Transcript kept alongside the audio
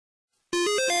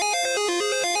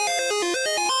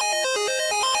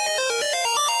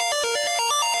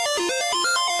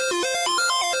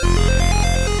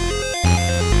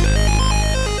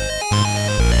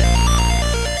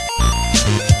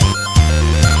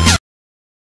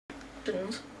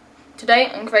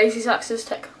Today on Crazy Zakster's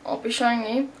Tech, I'll be showing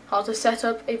you how to set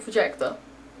up a projector.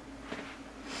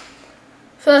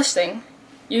 First thing,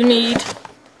 you need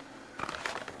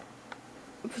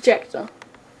a projector.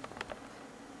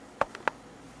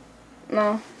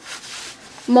 Now,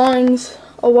 mine's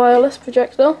a wireless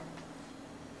projector,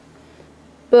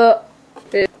 but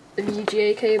with a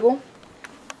VGA cable.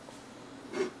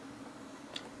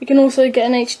 You can also get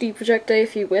an HD projector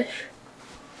if you wish.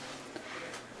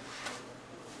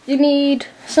 You need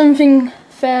something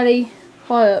fairly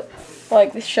high up,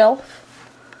 like this shelf,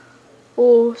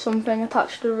 or something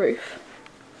attached to the roof.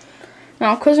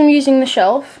 Now, because I'm using the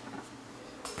shelf,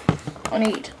 I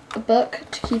need a book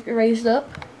to keep it raised up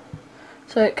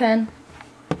so it can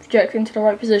project into the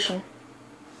right position.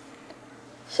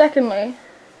 Secondly,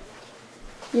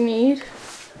 you need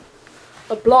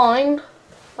a blind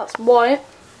that's white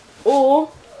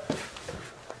or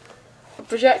a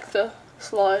projector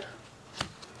slide,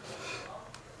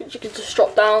 which you can just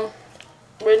drop down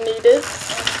when needed.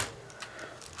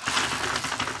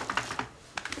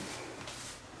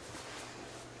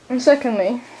 And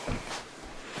secondly,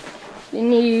 you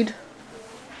need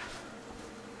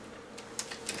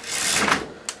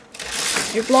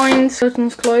your blinds,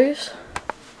 curtains closed,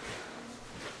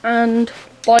 and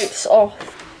lights off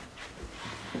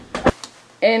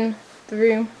in the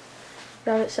room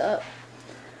you have it set up.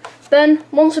 Then,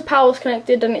 once the power's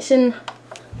connected and it's in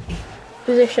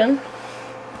position,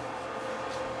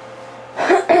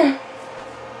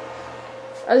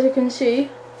 as you can see,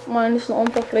 mine is not on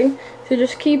properly, so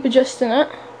just keep adjusting it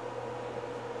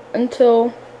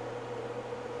until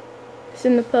it's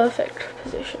in the perfect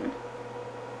position.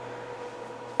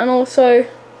 And also,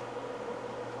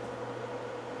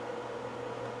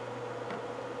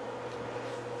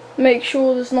 make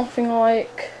sure there's nothing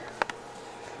like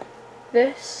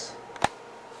this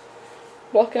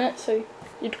blocking it, so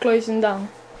you'd close them down.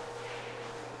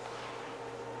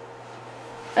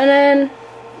 And then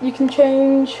you can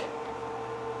change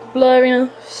the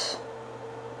blurriness.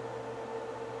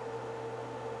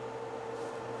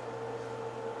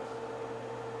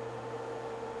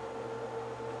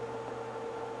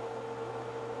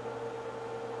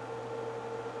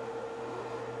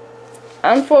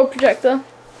 And for a projector,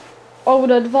 I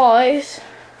would advise,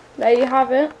 there you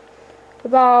have it,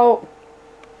 about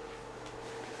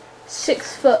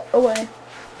 6 foot away,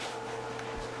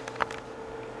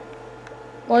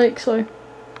 like so.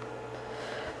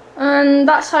 And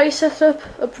that's how you set up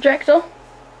a projector.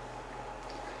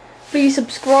 Please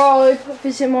subscribe,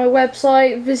 visit my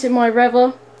website, visit my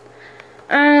Rever,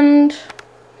 and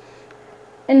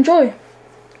enjoy.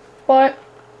 Bye.